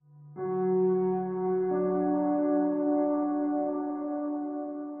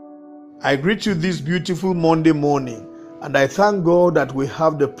I greet you this beautiful Monday morning, and I thank God that we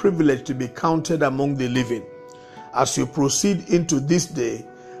have the privilege to be counted among the living. As you proceed into this day,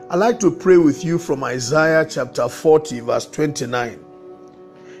 I'd like to pray with you from Isaiah chapter 40, verse 29.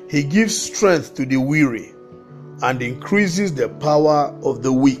 He gives strength to the weary and increases the power of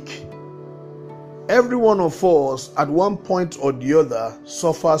the weak. Every one of us at one point or the other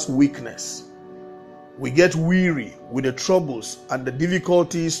suffers weakness. We get weary with the troubles and the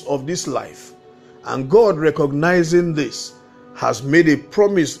difficulties of this life. And God, recognizing this, has made a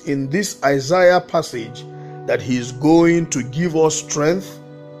promise in this Isaiah passage that He is going to give us strength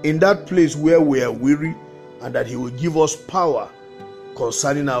in that place where we are weary, and that He will give us power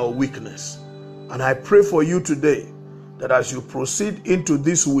concerning our weakness. And I pray for you today that as you proceed into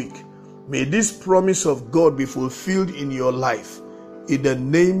this week, may this promise of God be fulfilled in your life in the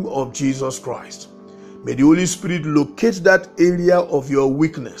name of Jesus Christ. May the Holy Spirit locate that area of your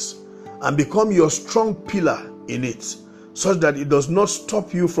weakness and become your strong pillar in it, such that it does not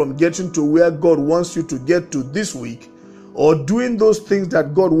stop you from getting to where God wants you to get to this week, or doing those things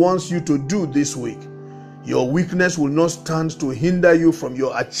that God wants you to do this week. Your weakness will not stand to hinder you from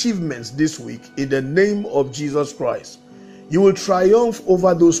your achievements this week in the name of Jesus Christ. You will triumph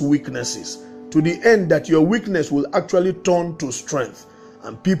over those weaknesses to the end that your weakness will actually turn to strength.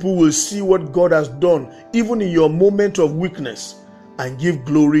 And people will see what God has done even in your moment of weakness and give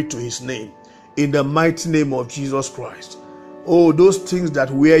glory to His name in the mighty name of Jesus Christ. Oh, those things that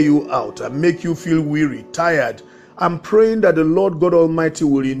wear you out and make you feel weary, tired, I'm praying that the Lord God Almighty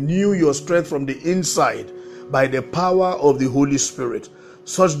will renew your strength from the inside by the power of the Holy Spirit,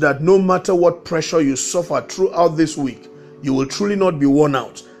 such that no matter what pressure you suffer throughout this week, you will truly not be worn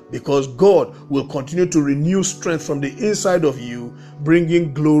out, because God will continue to renew strength from the inside of you,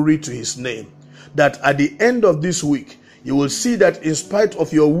 bringing glory to His name. That at the end of this week, you will see that in spite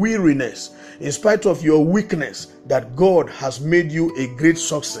of your weariness, in spite of your weakness, that God has made you a great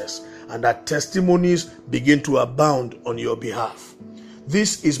success, and that testimonies begin to abound on your behalf.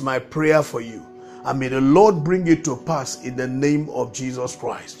 This is my prayer for you, and may the Lord bring it to pass in the name of Jesus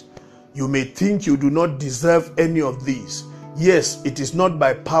Christ. You may think you do not deserve any of these. Yes, it is not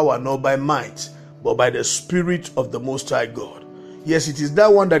by power nor by might, but by the Spirit of the Most High God. Yes, it is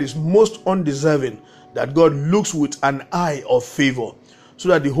that one that is most undeserving that God looks with an eye of favor, so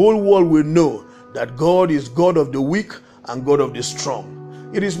that the whole world will know that God is God of the weak and God of the strong.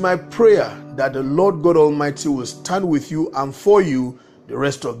 It is my prayer that the Lord God Almighty will stand with you and for you the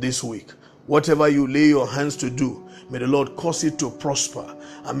rest of this week. Whatever you lay your hands to do, may the Lord cause it to prosper,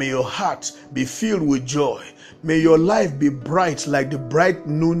 and may your heart be filled with joy. May your life be bright like the bright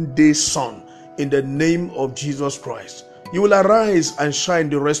noonday sun in the name of Jesus Christ. You will arise and shine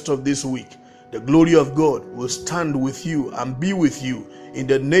the rest of this week. The glory of God will stand with you and be with you in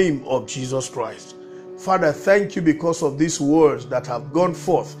the name of Jesus Christ. Father, thank you because of these words that have gone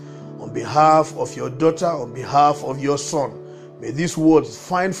forth on behalf of your daughter, on behalf of your son. May these words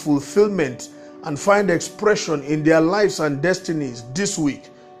find fulfillment and find expression in their lives and destinies this week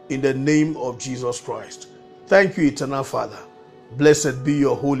in the name of Jesus Christ. Thank you, eternal Father. Blessed be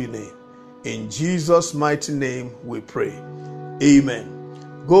your holy name. In Jesus' mighty name we pray.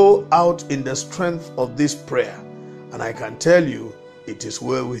 Amen. Go out in the strength of this prayer, and I can tell you it is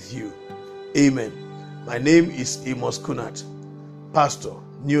well with you. Amen. My name is Amos Kunat, Pastor,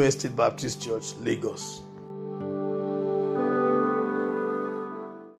 New Estate Baptist Church, Lagos.